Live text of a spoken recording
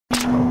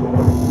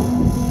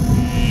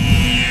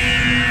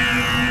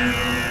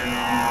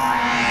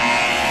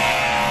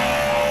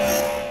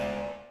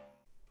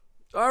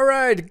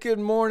right, good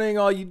morning,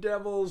 all you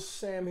devils.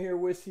 Sam here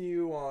with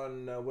you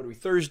on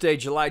Thursday,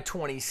 July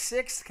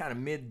 26th, kind of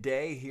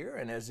midday here.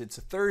 And as it's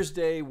a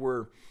Thursday,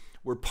 we're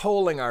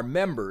polling our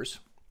members.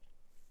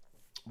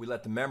 We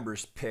let the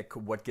members pick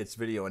what gets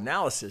video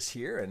analysis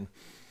here, and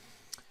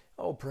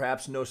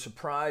perhaps no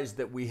surprise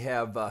that we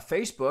have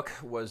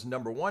Facebook was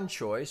number one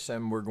choice,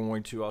 and we're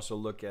going to also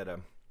look at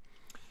a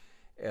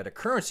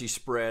currency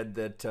spread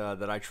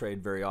that I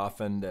trade very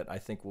often that I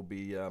think will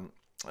be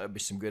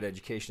some good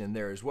education in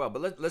there as well.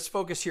 But let's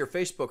focus here,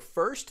 Facebook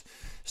first.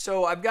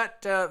 So I've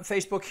got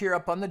Facebook here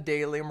up on the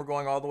daily, and we're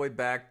going all the way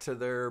back to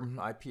their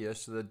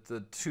IPS,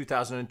 the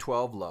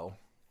 2012 low.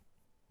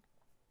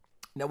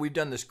 Now we've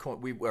done this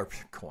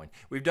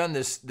we've done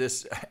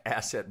this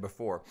asset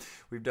before.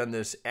 We've done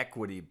this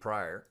equity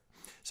prior.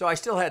 So I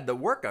still had the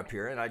work up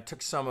here, and I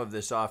took some of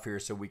this off here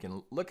so we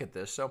can look at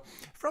this. So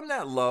from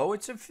that low,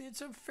 it's a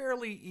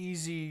fairly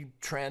easy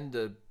trend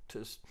to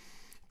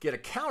get a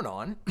count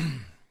on.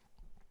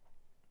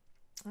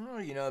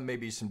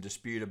 Maybe some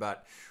dispute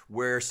about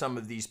where some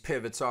of these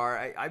pivots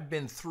are. I've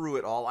been through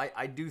it all.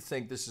 I do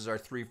think this is our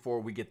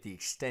 3-4. We get the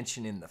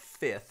extension in the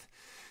fifth.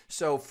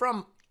 So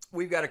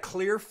we've got a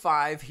clear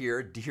 5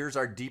 here. Here's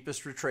our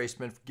deepest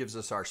retracement. Gives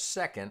us our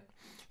second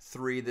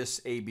 3. This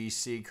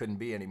ABC couldn't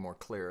be any more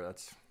clear.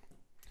 That's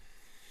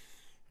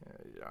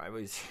I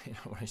always,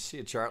 when I see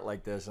a chart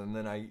like this, and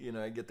then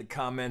I get the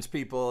comments,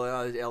 people,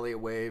 Elliott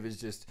wave is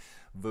just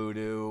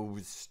voodoo,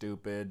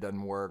 stupid,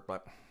 doesn't work,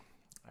 but.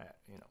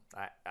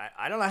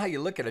 I don't know how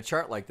you look at a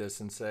chart like this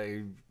and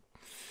say,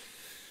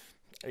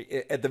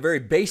 at the very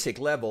basic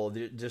level,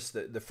 just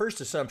the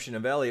first assumption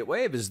of Elliott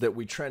wave is that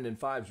we trend in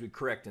 5s, we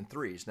correct in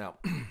 3s. Now,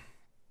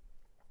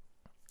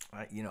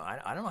 I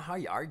don't know how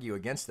you argue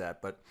against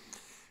that, but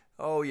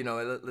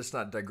let's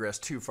not digress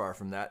too far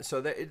from that. So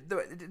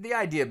the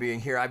idea being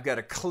here, I've got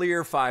a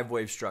clear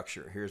 5-wave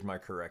structure. Here's my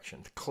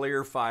correction.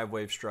 Clear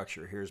 5-wave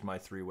structure. Here's my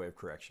 3-wave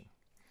correction.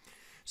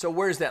 So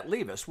where does that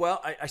leave us?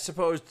 Well, I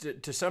suppose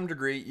to some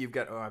degree you've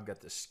got, I've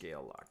got this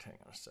scale locked. Hang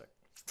on a sec.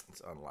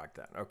 Let's unlock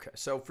that. Okay.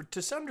 So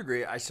to some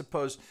degree, I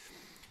suppose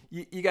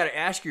you got to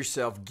ask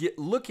yourself,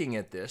 looking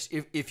at this,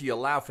 if you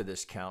allow for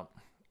this count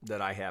that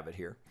I have it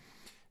here.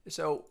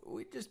 So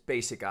we just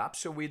basic ops.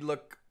 So we'd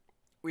look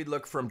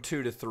from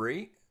 2 to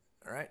 3.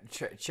 All right.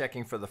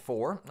 Checking for the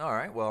 4. All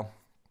right. Well,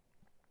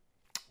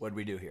 what do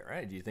we do here,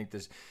 right? Do you think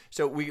this?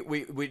 So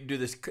we do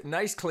this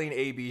nice clean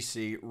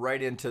ABC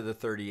right into the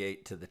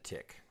 38 to the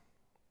tick.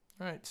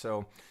 All right,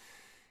 so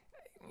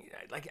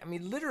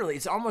literally,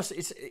 it's almost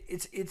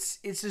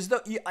it's as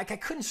though I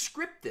couldn't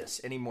script this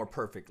any more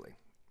perfectly,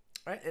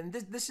 right? And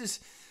this is,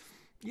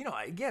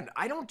 again,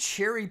 I don't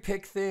cherry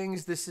pick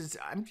things.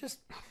 I'm just,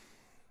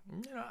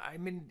 I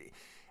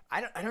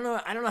don't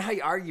know how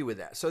you argue with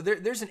that. So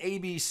there's an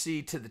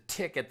ABC to the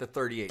tick at the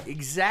 38,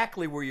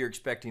 exactly where you're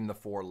expecting the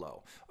 4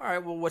 low. All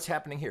right, well, what's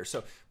happening here?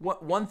 So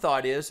one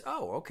thought is,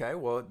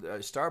 Starbucks,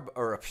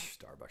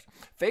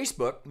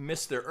 Facebook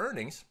missed their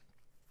earnings.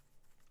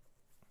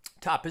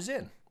 Top is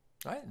in,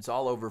 right? It's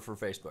all over for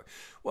Facebook.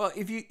 Well,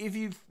 if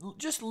you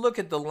just look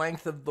at the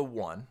length of the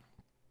 1,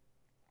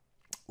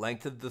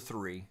 length of the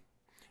 3,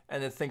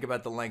 and then think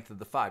about the length of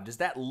the 5, does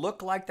that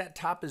look like that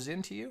top is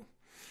in to you?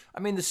 I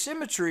mean, the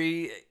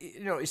symmetry,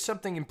 is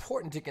something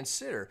important to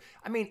consider.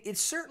 I mean,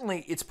 it's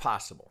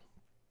possible.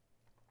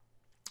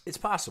 It's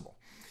possible.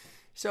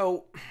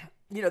 So,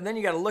 then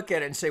you got to look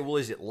at it and say, well,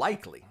 is it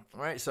likely? All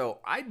right. So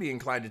I'd be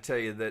inclined to tell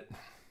you that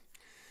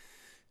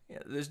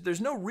there's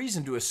no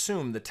reason to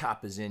assume the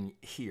top is in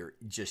here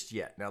just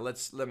yet. Now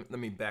let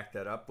me back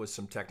that up with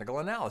some technical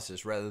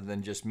analysis rather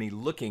than just me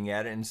looking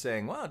at it and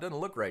saying, well, it doesn't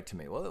look right to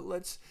me. Well,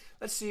 let's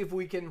see if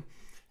we can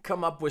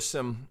come up with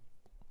some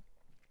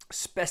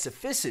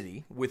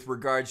specificity with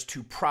regards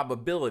to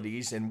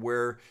probabilities and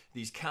where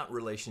these count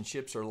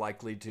relationships are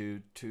likely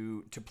to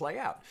play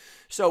out.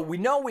 So we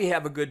know we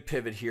have a good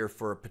pivot here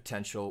for a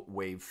potential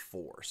wave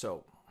 4.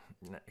 So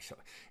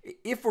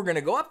if we're going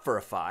to go up for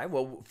a 5,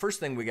 well, first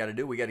thing we got to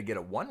do, we got to get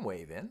a 1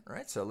 wave in,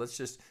 right? So let's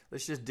just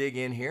dig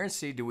in here and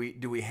see, do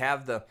we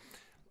have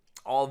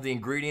all the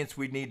ingredients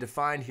we need to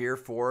find here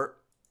for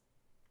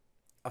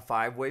a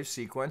 5-wave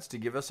sequence to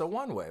give us a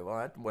 1 wave? Well,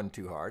 that wasn't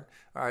too hard.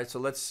 All right, so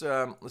let's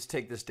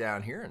take this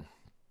down here, and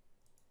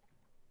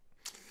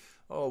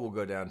we'll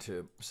go down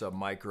to sub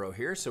micro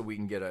here so we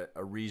can get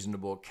a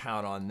reasonable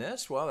count on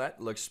this. Well,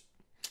 that looks,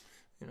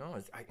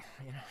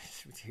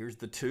 here's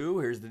the 2,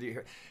 here's the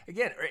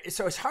again.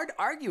 So it's hard to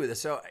argue with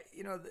this. So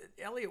the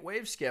Elliott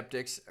wave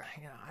skeptics,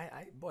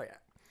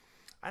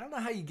 I don't know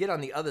how you get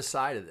on the other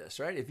side of this,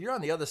 right? If you're on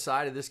the other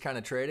side of this kind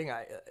of trading,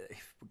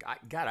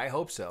 God, I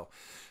hope so,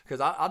 because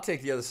I'll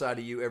take the other side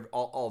of you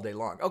all day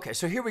long. Okay,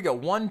 so here we go.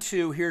 1,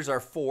 2, here's our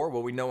 4.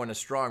 Well, we know in a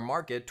strong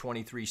market,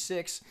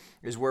 23.6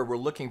 is where we're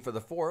looking for the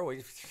 4.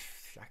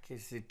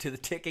 To the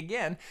tick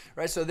again,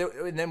 right? So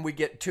and then we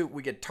get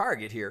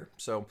target here.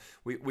 So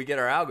we get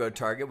our algo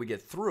target, we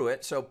get through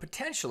it. So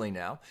potentially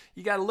now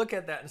you got to look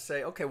at that and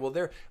say, okay,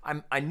 well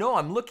I know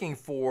I'm looking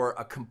for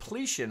a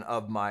completion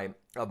of my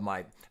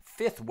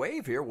 5th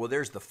wave here. Well,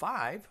 there's the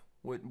 5.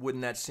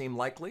 Wouldn't that seem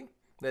likely?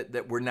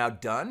 that we're now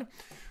done?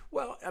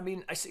 Well, I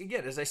mean,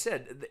 again, as I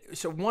said,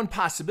 so one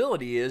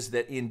possibility is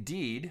that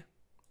indeed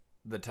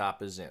the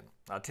top is in.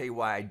 I'll tell you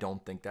why I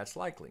don't think that's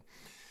likely.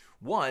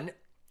 One,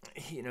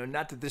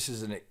 not that this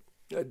is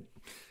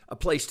a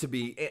place to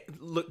be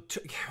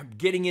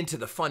getting into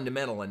the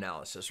fundamental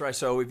analysis, right?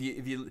 So if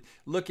you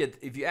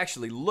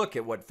actually look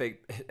at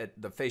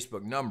at the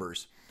Facebook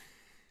numbers,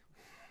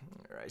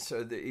 right?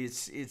 So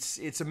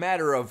it's a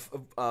matter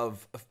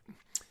of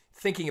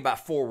thinking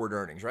about forward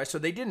earnings, right? So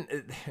they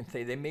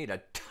made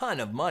a ton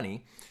of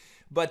money,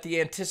 but the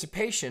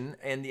anticipation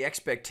and the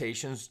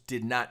expectations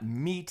did not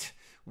meet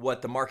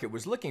what the market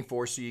was looking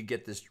for, so you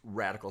get this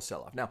radical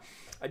sell-off. Now,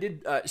 I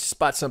did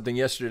spot something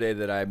yesterday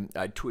that I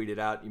tweeted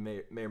out. You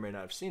may or may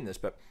not have seen this,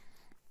 but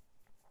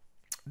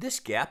this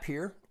gap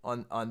here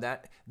on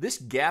this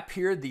gap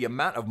here, the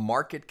amount of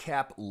market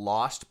cap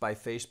lost by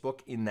Facebook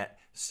in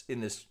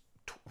this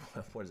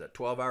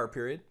 12-hour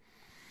period,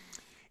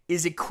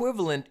 is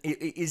equivalent,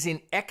 is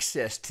in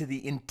excess to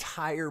the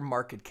entire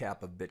market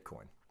cap of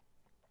Bitcoin.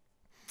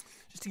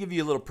 Just to give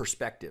you a little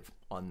perspective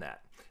on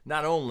that.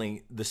 Not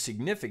only the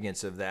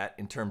significance of that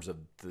in terms of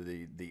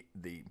the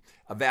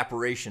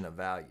evaporation of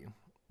value,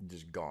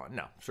 just gone.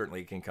 Now,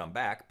 certainly it can come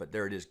back, but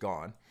there it is,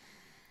 gone.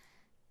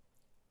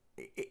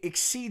 It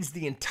exceeds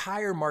the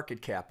entire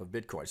market cap of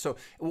Bitcoin. So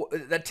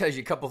that tells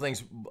you a couple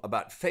things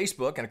about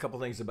Facebook and a couple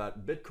things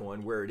about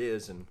Bitcoin, where it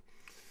is, and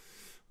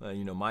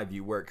my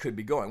view where it could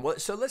be going. Well,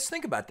 so let's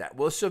think about that.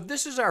 Well, so if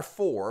this is our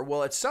 4,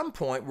 well, at some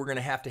point we're going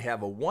to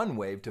have a 1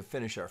 wave to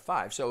finish our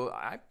 5. So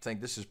I think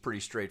this is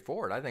pretty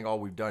straightforward. I think all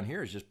we've done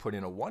here is just put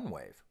in a 1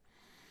 wave.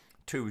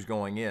 2 is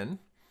going in,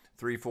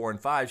 3, 4, and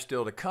 5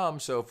 still to come.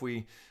 So if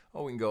we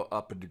can go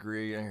up a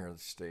degree. Here,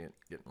 let's stay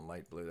getting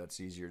light blue. That's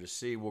easier to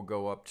see. We'll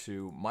go up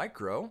to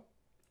micro. All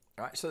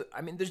right. So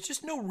I mean, there's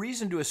just no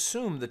reason to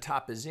assume the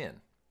top is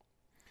in.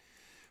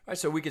 All right,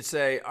 so we could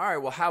say, all right,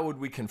 well, how would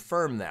we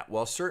confirm that?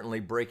 Well, certainly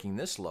breaking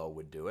this low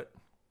would do it.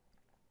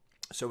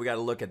 So we got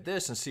to look at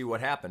this and see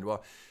what happened.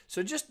 Well,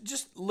 so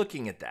just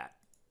looking at that,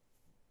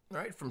 all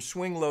right, from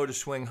swing low to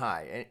swing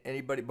high.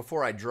 Anybody,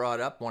 before I draw it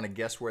up, want to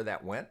guess where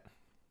that went?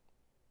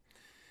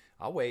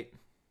 I'll wait.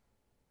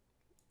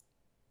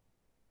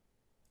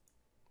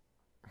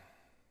 All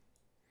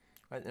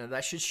right, now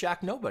that should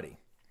shock nobody.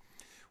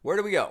 Where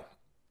do we go?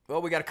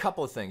 Well, we got a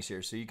couple of things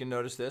here. So you can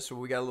notice this. So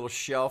we got a little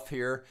shelf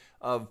here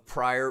of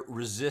prior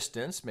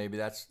resistance. Maybe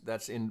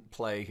that's in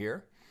play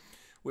here.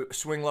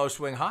 Swing low,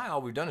 swing high.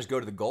 All we've done is go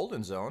to the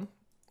golden zone.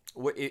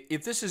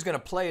 If this is going to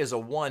play as a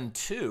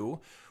 1-2,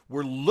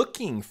 we're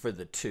looking for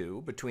the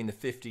 2 between the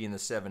 50 and the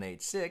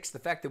 786. The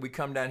fact that we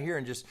come down here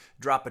and just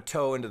drop a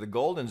toe into the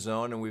golden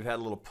zone and we've had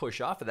a little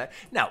push off of that.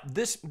 Now,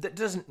 that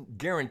doesn't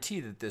guarantee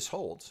that this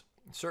holds.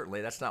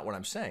 Certainly, that's not what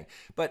I'm saying.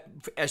 But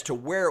as to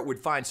where it would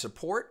find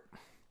support,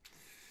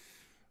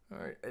 all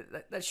right,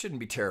 that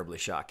shouldn't be terribly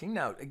shocking.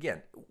 Now,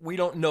 again, we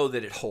don't know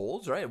that it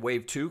holds, right?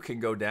 Wave 2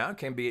 can go down,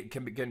 can be, we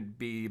can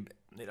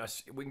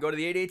go to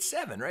the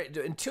 887, right?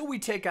 Until we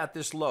take out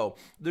this low,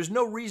 there's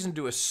no reason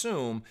to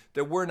assume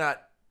that we're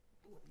not,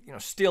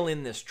 still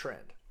in this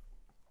trend.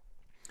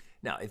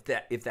 Now, if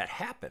that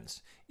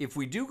happens, if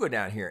we do go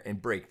down here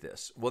and break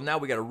this, well, now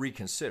we got to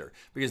reconsider,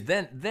 because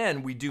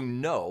then we do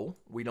know,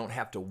 we don't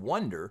have to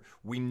wonder,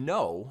 we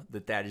know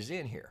that is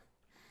in here.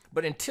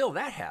 But until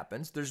that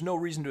happens, there's no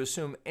reason to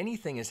assume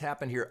anything has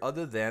happened here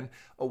other than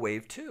a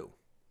wave 2.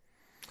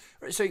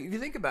 Right, so if you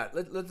think about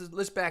it,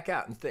 let's back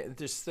out and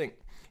just think.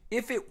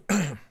 If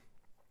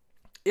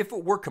it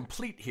were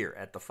complete here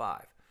at the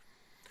 5,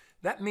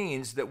 that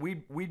means that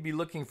we'd be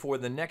looking for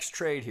the next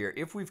trade here,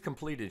 if we've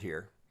completed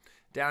here,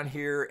 down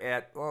here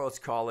at, well, let's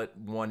call it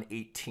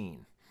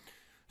 118.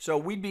 So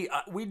we'd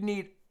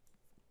need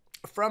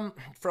from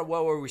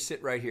where we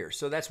sit right here.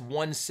 So that's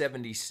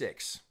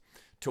 176.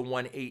 To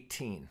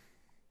 118.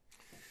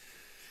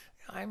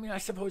 I mean, I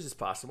suppose it's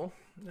possible.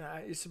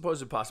 I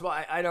suppose it's possible.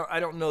 I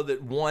don't know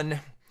that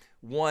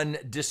one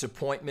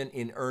disappointment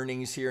in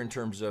earnings here in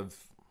terms of,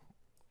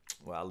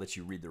 well, I'll let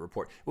you read the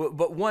report.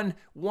 But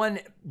one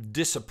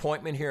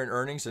disappointment here in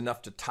earnings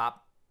enough to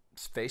top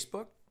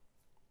Facebook.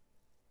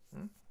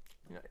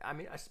 I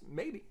mean,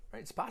 maybe,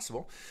 right? It's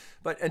possible.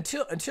 But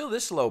until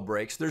this low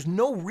breaks, there's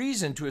no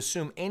reason to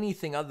assume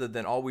anything other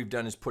than all we've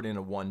done is put in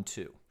a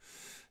 1-2.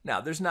 Now,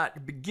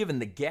 given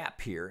the gap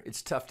here,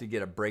 it's tough to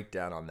get a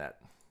breakdown on that.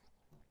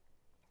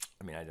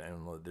 I mean, I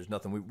don't know. There's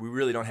nothing. We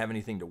really don't have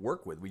anything to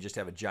work with. We just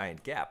have a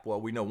giant gap.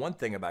 Well, we know one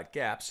thing about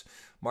gaps.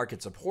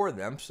 Markets abhor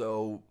them.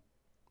 So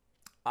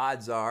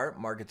odds are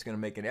market's going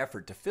to make an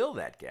effort to fill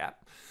that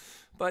gap.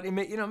 But it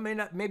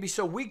may be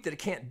so weak that it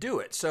can't do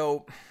it.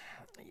 So,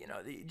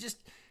 just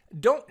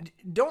don't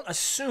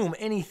assume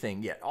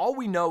anything yet. All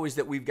we know is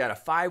that we've got a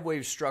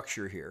 5-wave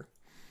structure here.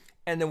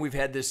 And then we've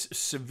had this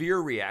severe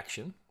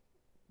reaction.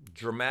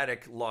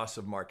 Dramatic loss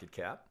of market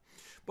cap,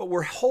 but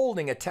we're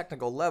holding a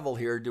technical level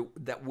here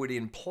that would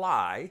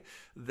imply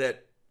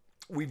that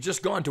we've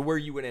just gone to where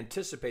you would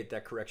anticipate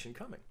that correction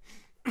coming.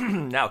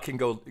 Now it can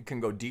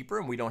go deeper,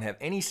 and we don't have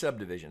any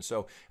subdivision,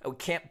 so we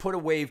can't put a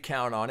wave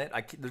count on it.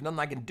 There's nothing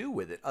I can do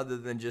with it other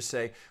than just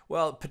say,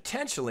 well,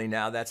 potentially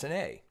now that's an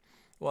A.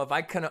 Well,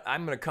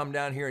 I'm going to come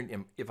down here,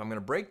 and if I'm going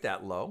to break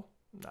that low,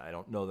 I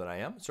don't know that I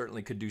am.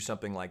 Certainly could do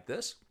something like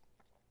this.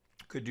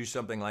 Could do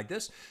something like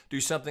this.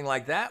 Do something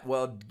like that.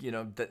 Well,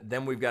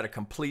 then we've got a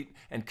complete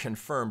and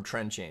confirmed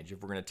trend change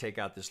if we're going to take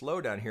out this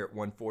low down here at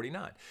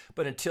 149.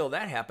 But until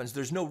that happens,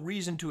 there's no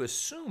reason to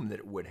assume that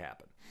it would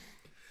happen.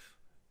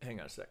 Hang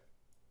on a sec.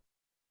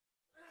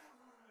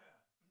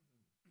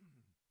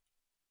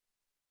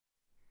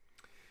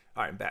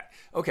 All right, I'm back.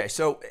 Okay,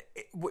 so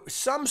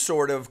some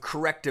sort of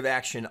corrective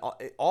action,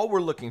 all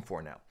we're looking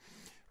for now.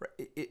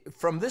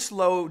 From this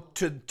low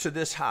to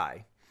this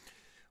high,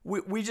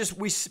 we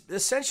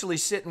essentially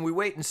sit and we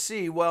wait and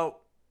see,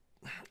 well,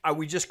 are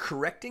we just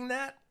correcting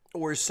that?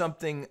 Or is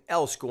something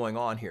else going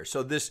on here?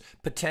 So this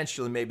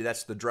potentially, maybe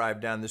that's the drive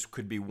down. This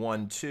could be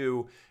 1,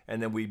 2,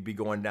 and then we'd be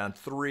going down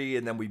 3,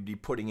 and then we'd be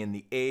putting in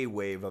the A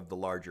wave of the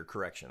larger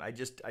correction.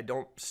 I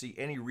don't see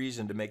any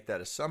reason to make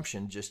that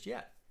assumption just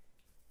yet,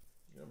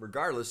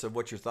 regardless of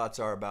what your thoughts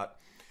are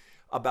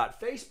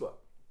about Facebook.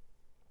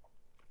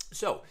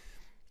 So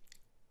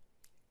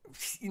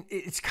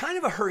it's kind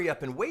of a hurry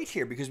up and wait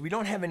here because we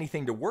don't have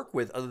anything to work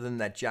with other than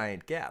that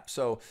giant gap.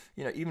 So,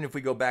 even if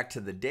we go back to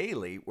the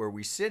daily where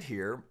we sit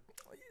here,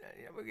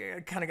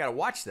 we kind of got to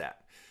watch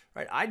that,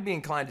 right? I'd be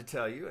inclined to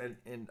tell you,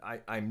 and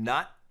I'm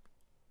not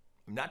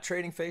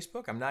trading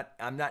Facebook. I'm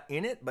not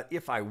in it. But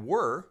if I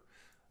were,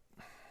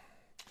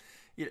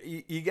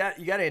 you got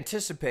to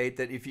anticipate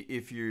that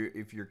if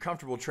you're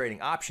comfortable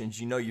trading options,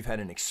 you've had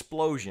an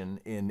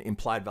explosion in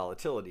implied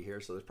volatility here.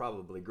 So there's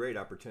probably great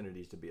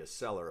opportunities to be a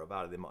seller of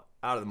out of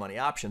the money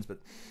options. But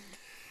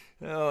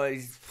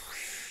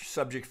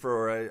subject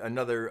for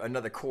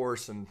another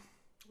course and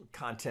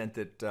content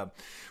that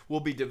we'll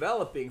be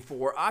developing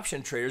for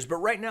option traders. But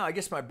right now, I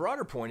guess my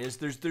broader point is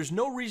there's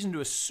no reason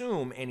to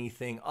assume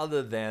anything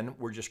other than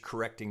we're just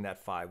correcting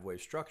that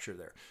 5-wave structure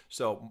there.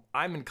 So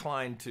I'm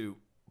inclined to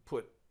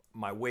put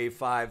my wave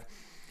 5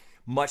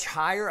 much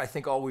higher. I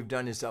think all we've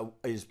done is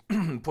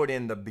put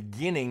in the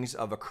beginnings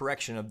of a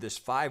correction of this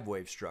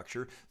 5-wave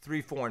structure.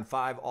 3, 4, and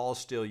 5 all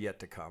still yet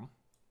to come.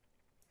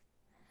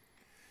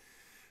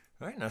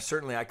 All right, now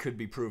certainly I could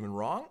be proven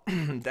wrong.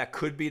 That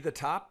could be the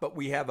top, but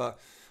we have a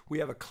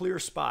clear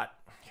spot.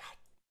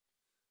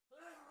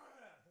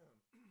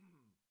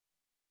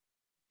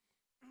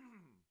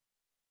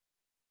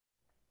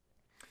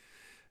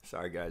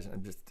 Sorry, guys.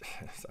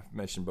 As I've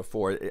mentioned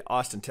before,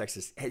 Austin,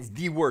 Texas has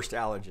the worst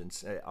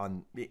allergens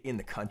in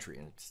the country,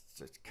 and it's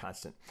a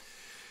constant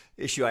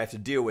issue I have to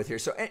deal with here.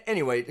 So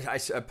anyway, I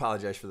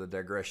apologize for the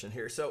digression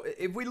here. So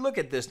if we look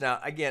at this now,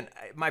 again,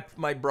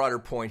 my broader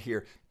point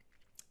here,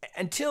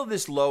 until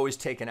this low is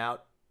taken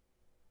out,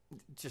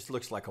 it just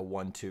looks like a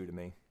 1-2 to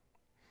me.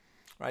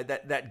 Right,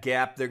 that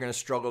gap, they're going to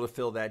struggle to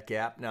fill that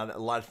gap. Now, a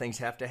lot of things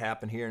have to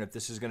happen here, and if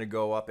this is going to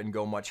go up and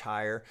go much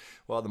higher,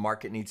 well, the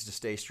market needs to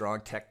stay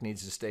strong. Tech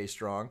needs to stay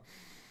strong.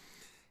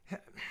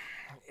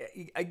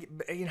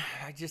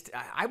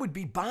 I would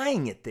be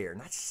buying it there,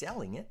 not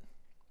selling it.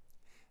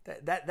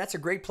 That's a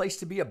great place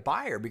to be a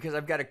buyer because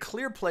I've got a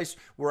clear place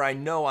where I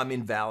know I'm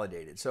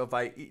invalidated. So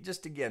if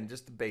just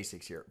the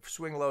basics here: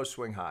 swing low,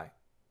 swing high.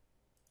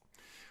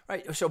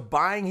 Right, so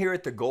buying here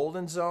at the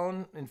golden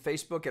zone in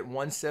Facebook at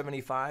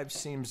 175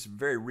 seems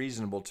very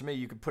reasonable to me.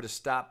 You could put a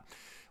stop.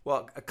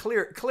 Well, a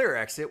clear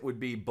exit would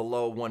be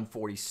below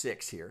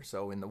 146 here,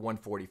 so in the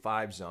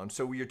 145 zone.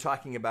 So you're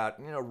talking about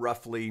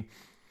roughly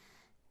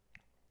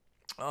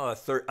a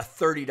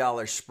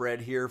 $30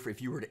 spread here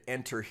if you were to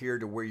enter here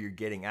to where you're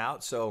getting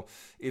out. So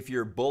if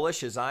you're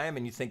bullish as I am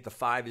and you think the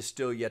 5 is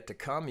still yet to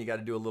come, you got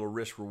to do a little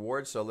risk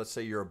reward. So let's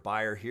say you're a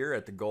buyer here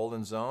at the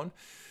golden zone.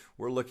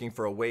 We're looking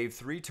for a wave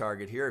 3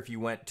 target here. If you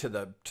went to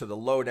the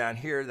low down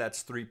here,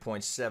 that's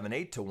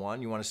 3.78 to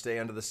 1. You want to stay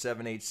under the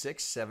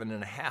 786,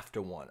 7.5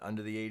 to 1,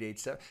 under the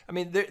 887. I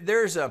mean,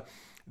 there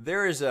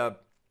is a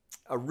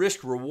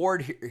risk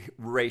reward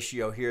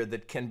ratio here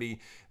that can be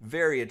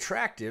very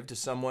attractive to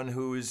someone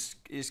who is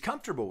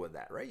comfortable with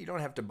that, right? You don't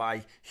have to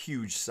buy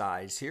huge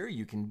size here.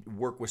 You can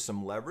work with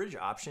some leverage.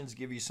 Options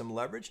give you some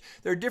leverage.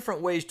 There are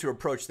different ways to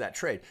approach that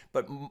trade,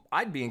 but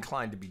I'd be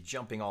inclined to be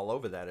jumping all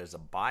over that as a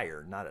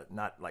buyer,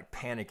 not like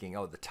panicking,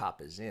 oh, the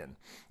top is in.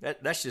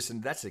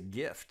 That's a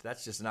gift.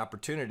 That's just an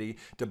opportunity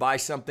to buy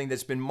something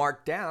that's been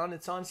marked down.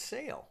 It's on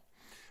sale.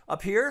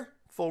 Up here,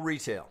 full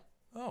retail.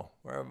 Oh,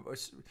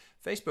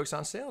 Facebook's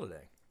on sale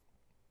today.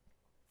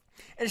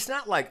 And it's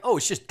not like, oh,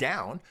 it's just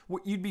down.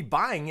 You'd be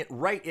buying it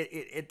right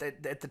at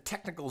the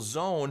technical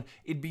zone.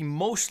 It'd be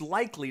most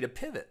likely to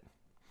pivot.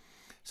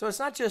 So it's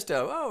not just,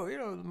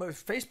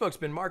 Facebook's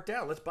been marked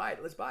down. Let's buy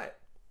it.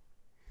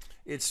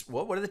 It's,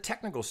 well, what do the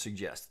technicals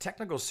suggest?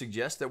 Technicals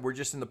suggest that we're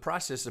just in the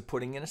process of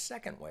putting in a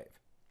second wave,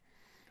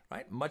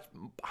 right? Much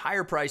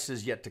higher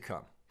prices yet to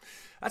come.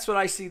 That's what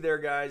I see there,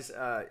 guys.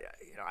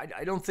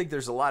 I don't think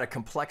there's a lot of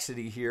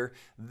complexity here.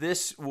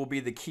 This will be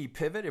the key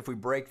pivot. If we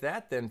break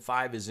that, then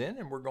 5 is in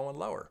and we're going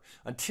lower.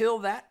 Until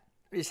that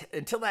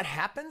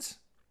happens,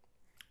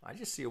 I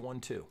just see a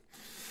 1, 2.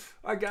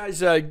 All right,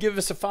 guys, give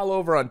us a follow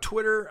over on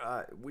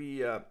Twitter.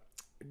 We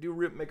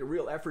do make a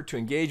real effort to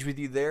engage with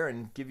you there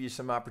and give you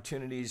some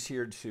opportunities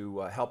here to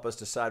help us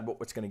decide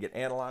what's going to get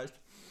analyzed.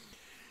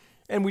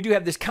 And we do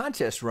have this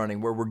contest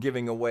running where we're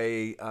giving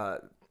away,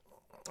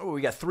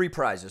 we got 3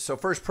 prizes. So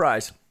first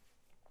prize,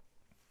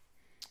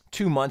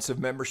 2 months of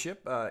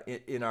membership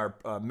in our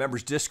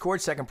members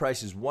Discord. Second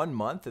prize is 1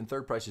 month, and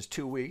third prize is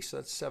 2 weeks. So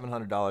that's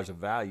 $700 of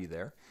value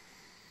there.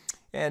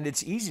 And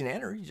it's easy to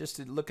enter. You just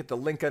look at the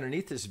link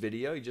underneath this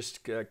video. You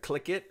just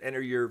click it,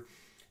 enter your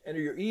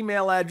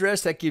email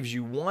address. That gives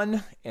you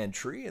 1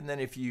 entry. And then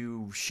if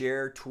you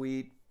share,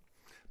 tweet,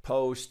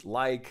 post,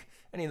 like,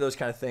 any of those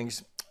kind of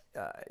things,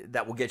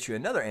 that will get you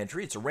another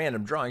entry. It's a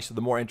random drawing, so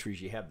the more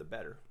entries you have, the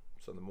better.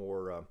 So the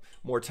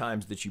more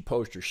times that you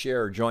post or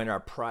share or join our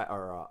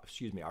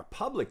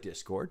public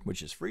Discord,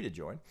 which is free to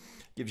join,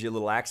 gives you a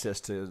little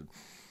access to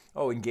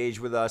engage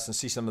with us and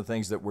see some of the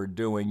things that we're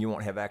doing. You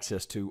won't have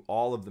access to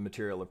all of the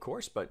material, of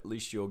course, but at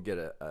least you'll get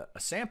a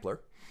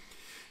sampler.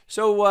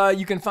 So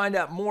you can find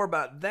out more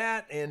about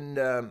that and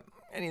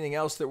anything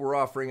else that we're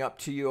offering up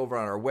to you over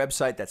on our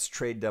website. That's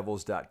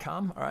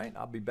tradedevils.com. All right,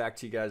 I'll be back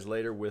to you guys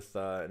later with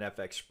an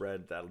FX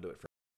spread. That'll do it for